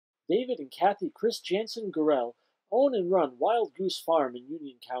David and Kathy Kristjanson-Gural own and run Wild Goose Farm in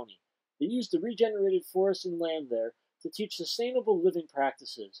Union County. They use the regenerated forest and land there to teach sustainable living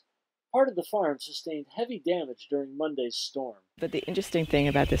practices. Part of the farm sustained heavy damage during Monday's storm. But the interesting thing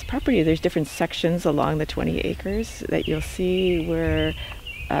about this property, there's different sections along the 20 acres that you'll see where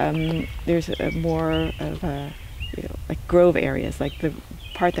there's more of a, like grove areas. Like the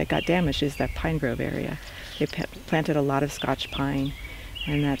part that got damaged is that pine grove area. They planted a lot of Scotch pine,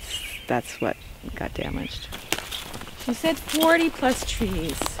 and that's what got damaged. She said 40 plus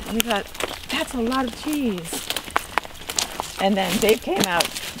trees. And we thought, that's a lot of trees. And then Dave came out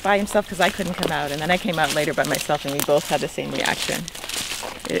by himself because I couldn't come out. And then I came out later by myself, and we both had the same reaction.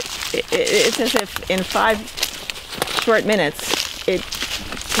 It's as if in 5 short minutes, it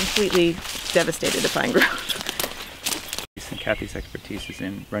completely devastated the pine grove. Kathy's expertise is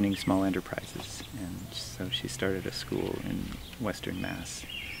in running small enterprises, and so she started a school in Western Mass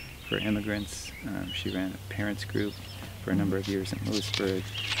for immigrants. She ran a parents group for a number of years in Lewisburg,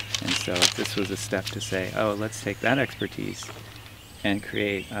 and so this was a step to say, oh, let's take that expertise and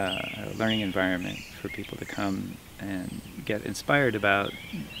create a learning environment for people to come and get inspired about,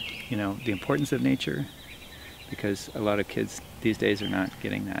 the importance of nature, because a lot of kids these days are not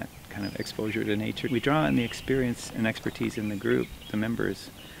getting that kind of exposure to nature. We draw on the experience and expertise in the group, the members.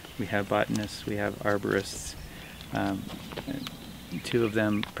 We have botanists, we have arborists. 2 of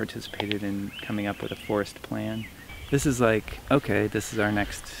them participated in coming up with a forest plan. This is like, okay, this is our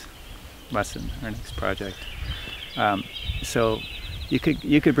next lesson, our next project. So you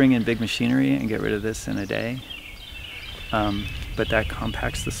could bring in big machinery and get rid of this in a day, but that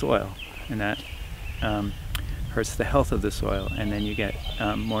compacts the soil, and that hurts the health of the soil, and then you get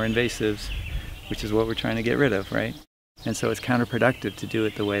more invasives, which is what we're trying to get rid of, right? And so it's counterproductive to do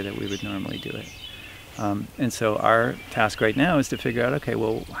it the way that we would normally do it. And so our task right now is to figure out, okay,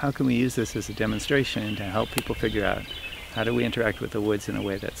 well, how can we use this as a demonstration to help people figure out how do we interact with the woods in a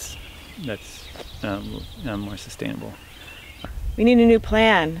way that's more sustainable. We need a new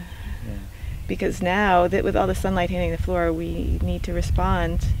plan, because now that with all the sunlight hitting the floor, we need to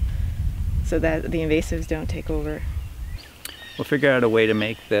respond so that the invasives don't take over. We'll figure out a way to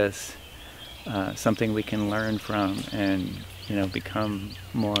make this something we can learn from and become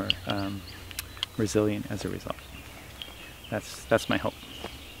more resilient as a result. That's my hope.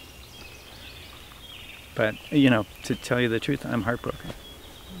 But to tell you the truth, I'm heartbroken.